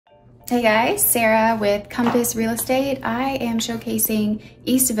Hey guys, Sarah with Compass Real Estate. I am showcasing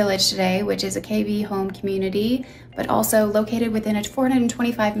EastVillage today, which is a KB home community, but also located within a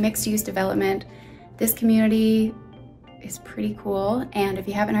 425 mixed-use development. This community is pretty cool, and if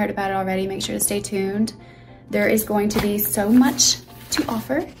you haven't heard about it already, make sure to stay tuned. There is going to be so much to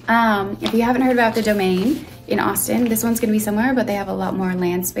offer. If you haven't heard about the Domain in Austin, this one's gonna be similar, but they have a lot more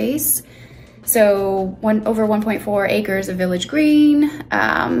land space. So over 1.4 acres of village green,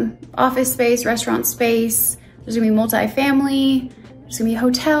 office space, restaurant space. There's gonna be multi-family, there's gonna be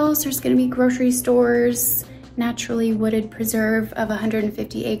hotels, there's gonna be grocery stores, naturally wooded preserve of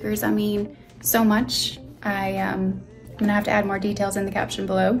 150 acres. I mean, so much. I'm gonna have to add more details in the caption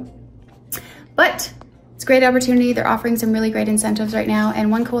below. But it's a great opportunity. They're offering some really great incentives right now. And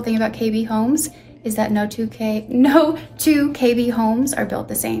one cool thing about KB homes is that no two KB homes are built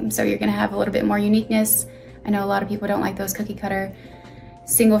the same. So you're gonna have a little bit more uniqueness. I know a lot of people don't like those cookie cutter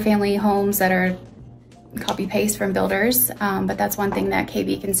single family homes that are copy paste from builders. But that's one thing that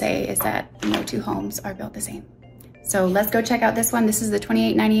KB can say is that no two homes are built the same. So let's go check out this one. This is the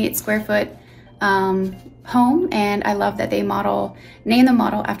 2898 square foot home. And I love that they name the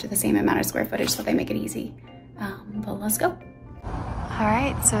model after the same amount of square footage so they make it easy. But let's go. All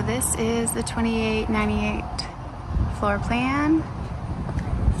right, so this is the 2898 floor plan,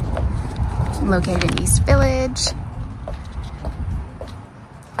 located in EastVillage.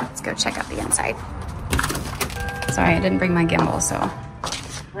 Let's go check out the inside. Sorry, I didn't bring my gimbal, so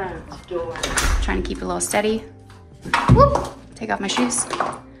trying to keep it a little steady. Whoop, take off my shoes.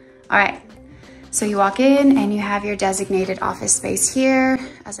 All right, so you walk in and you have your designated office space here.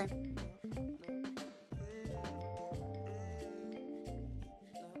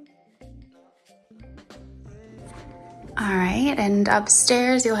 All right, and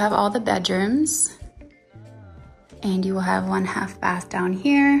upstairs you'll have all the bedrooms, and you will have one half bath down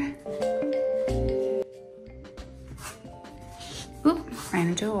here. Oop, ran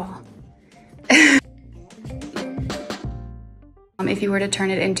into a wall. If you were to turn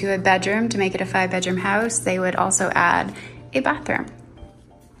it into a bedroom to make it a 5-bedroom house, they would also add a bathroom.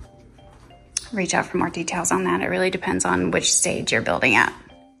 Reach out for more details on that. It really depends on which stage you're building at.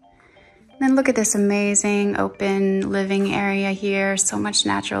 Then look at this amazing open living area here. So much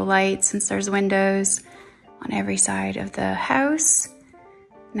natural light since there's windows on every side of the house.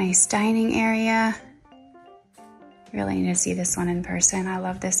 Nice dining area. Really need to see this one in person. I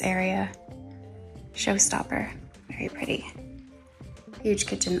love this area. Showstopper, very pretty. Huge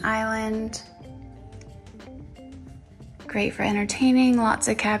kitchen island. Great for entertaining, lots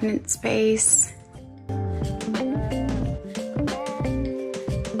of cabinet space.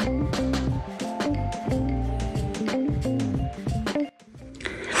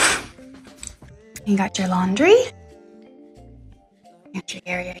 You got your laundry, pantry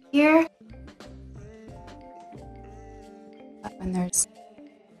area here. And there's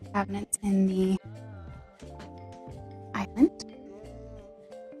cabinets in the island.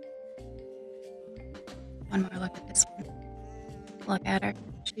 One more look at this one. Look at her,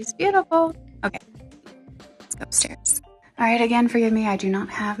 she's beautiful. Okay, let's go upstairs. All right, again, forgive me, I do not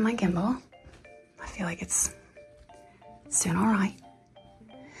have my gimbal. I feel like it's doing all right.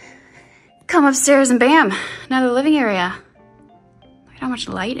 Come upstairs and bam, another living area. Look at how much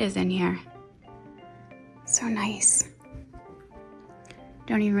light is in here. So nice.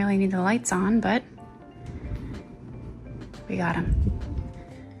 Don't even really need the lights on, but we got them.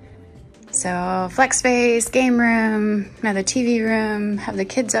 So flex space, game room, another TV room, have the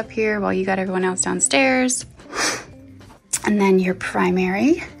kids up here while you got everyone else downstairs. And then your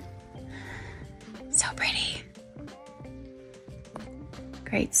primary. So pretty.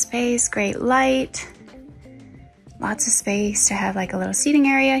 Great space, great light. Lots of space to have like a little seating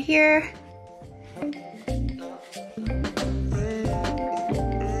area here.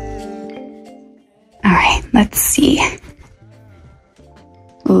 All right, let's see.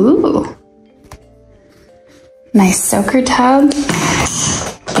 Ooh. Nice soaker tub.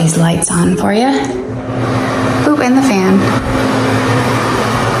 These lights on for you. Oop, and the fan.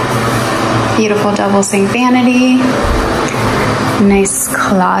 Beautiful double sink vanity. Nice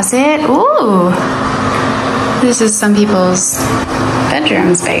closet. Ooh, this is some people's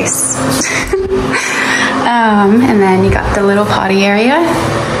bedroom space. And then you got the little potty area.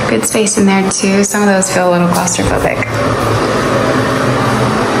 Good space in there too. Some of those feel a little claustrophobic.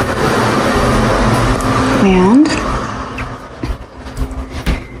 And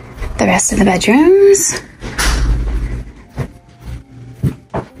the rest of the bedrooms.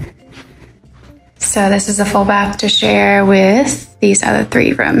 So this is a full bath to share with these other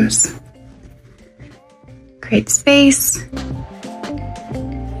 3 rooms. Great space.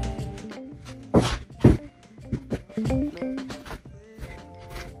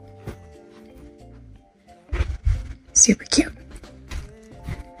 Super cute.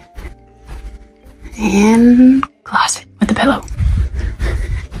 And closet with the pillow.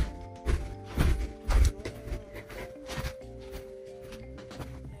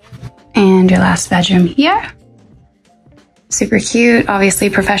 And your last bedroom here. Super cute,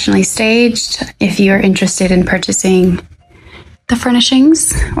 obviously professionally staged. If you're interested in purchasing the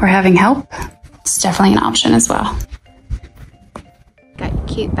furnishings or having help, it's definitely an option as well. Got your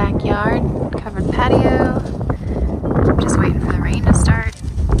cute backyard, covered patio. I'm just waiting for the rain to start.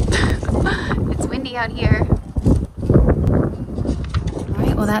 It's windy out here. All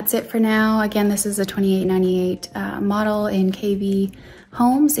right, well that's it for now. Again, this is a 2898 model in KB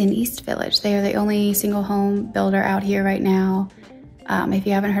Homes in EastVillage. They are the only single home builder out here right now. If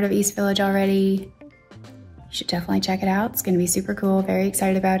you haven't heard of EastVillage already, you should definitely check it out. It's gonna be super cool, very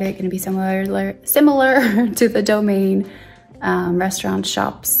excited about it. Gonna be similar to the Domain. Restaurants,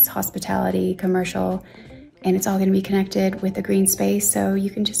 shops, hospitality, commercial, and it's all gonna be connected with a green space, so you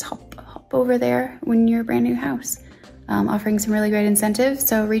can just hop over there when you're a brand new house. Offering some really great incentives,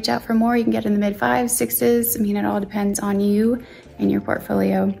 so reach out for more. You can get in the mid-5s, 6s. I mean, it all depends on you and your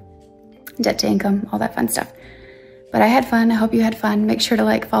portfolio, debt to income, all that fun stuff. But I had fun. I hope you had fun. Make sure to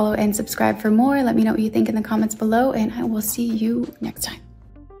like, follow, and subscribe for more. Let me know what you think in the comments below, and I will see you next time.